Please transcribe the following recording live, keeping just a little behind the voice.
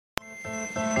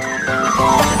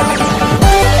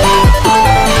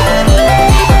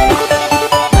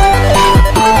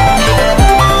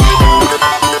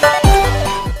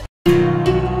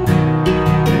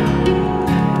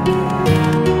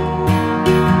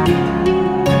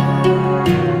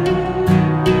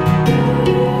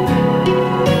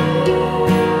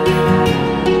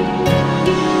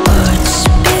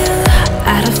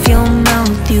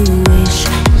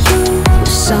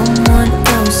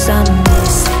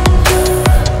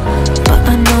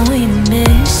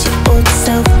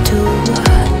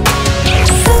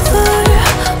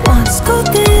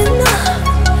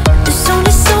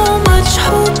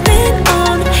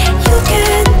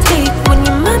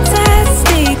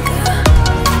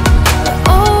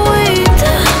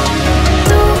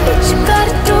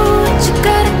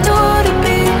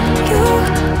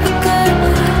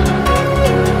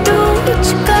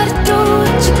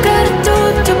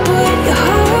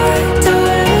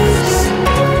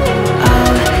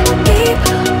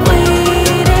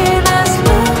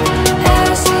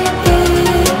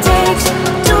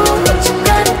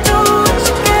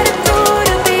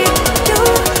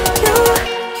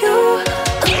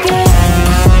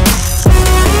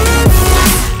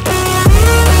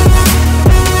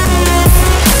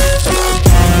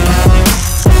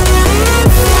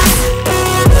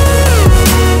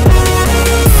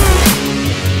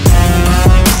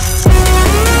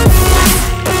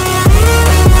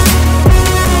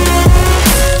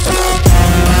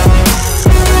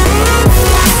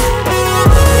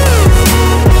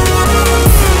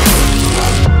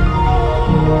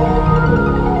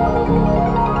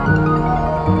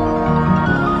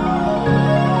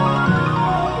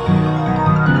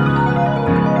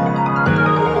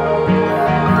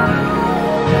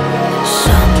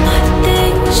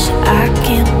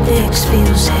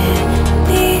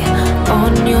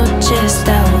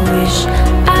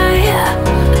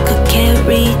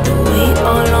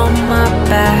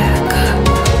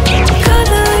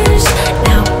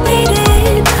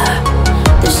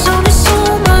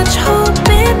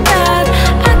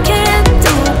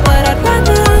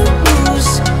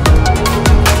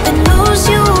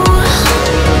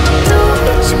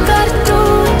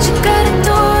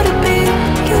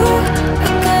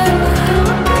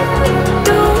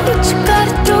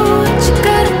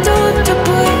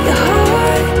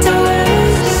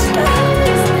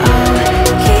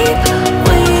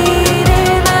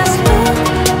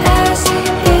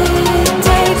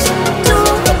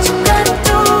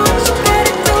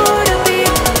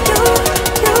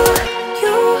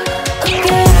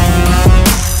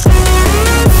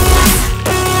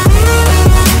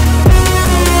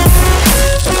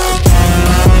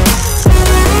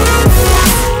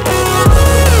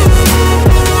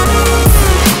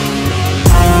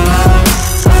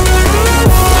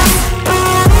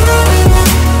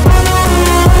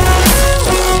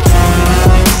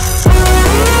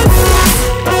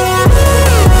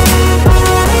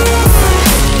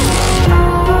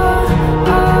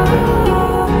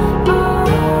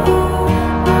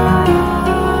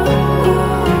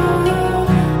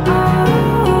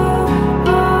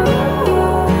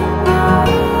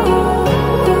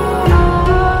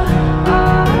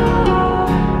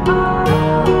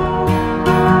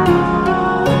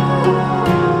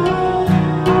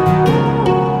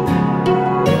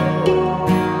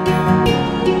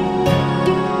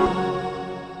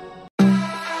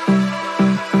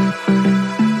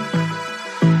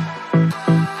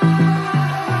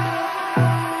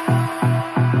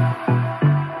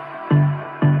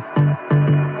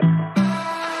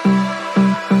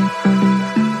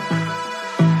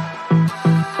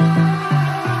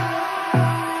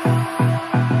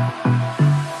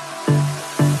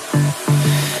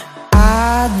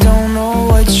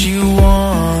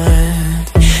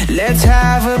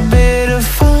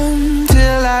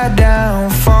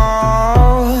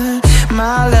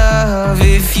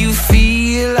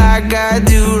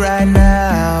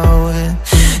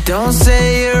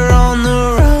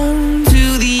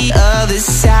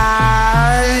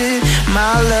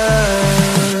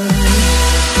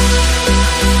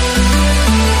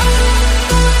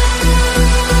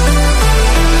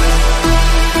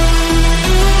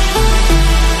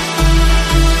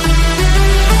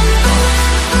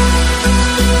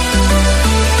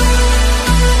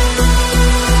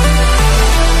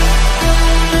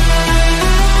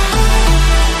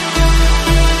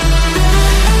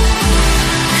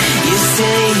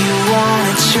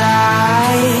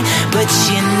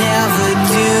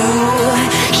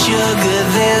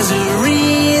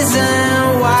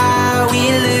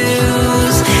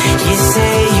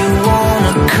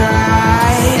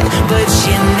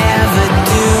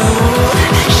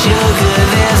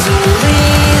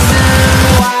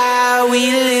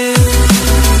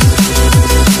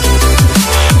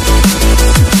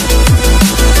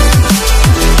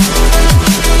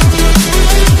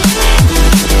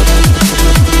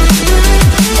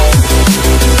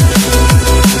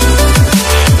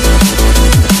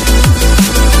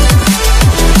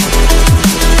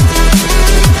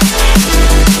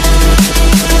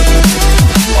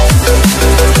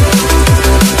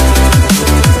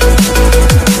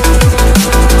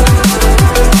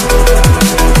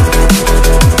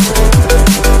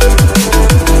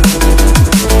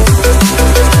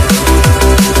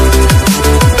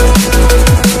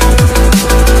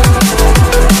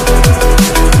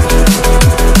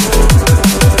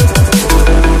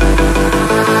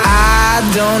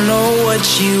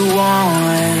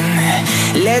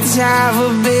Let's have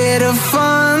a bit of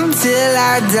fun till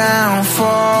I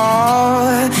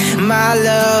downfall. My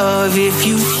love, if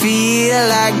you feel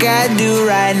like I do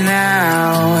right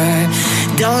now,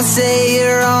 don't say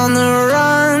you're on the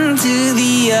run to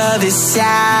the other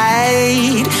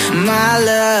side. My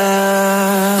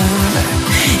love,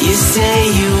 you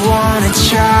say you wanna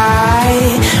try,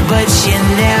 but you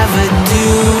never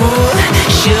do.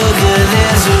 Sugar,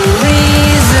 there's a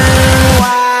reason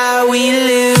why we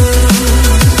lose.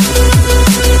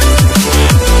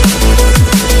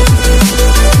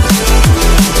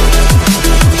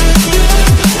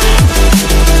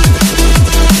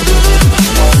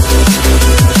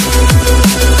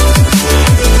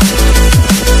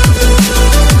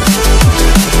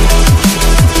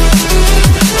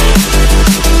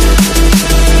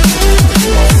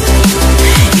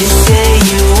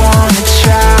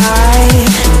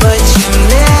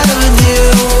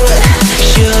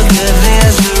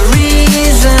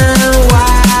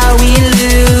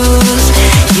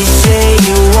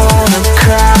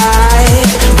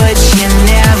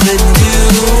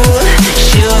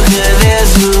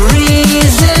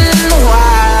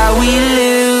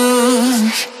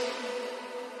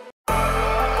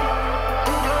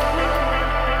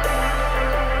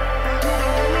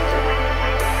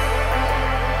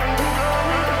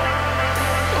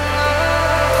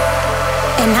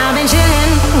 And I've been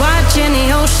chillin', watching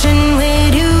the ocean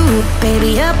with you.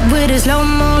 Baby, up with a slow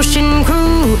motion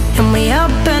crew. And we up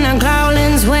in our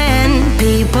growlings when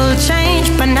people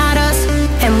change, but not us.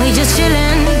 And we just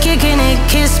chillin', kicking it,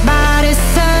 kissed by the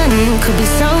sun. Could be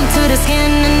soaked to the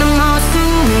skin and I'm all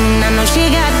through.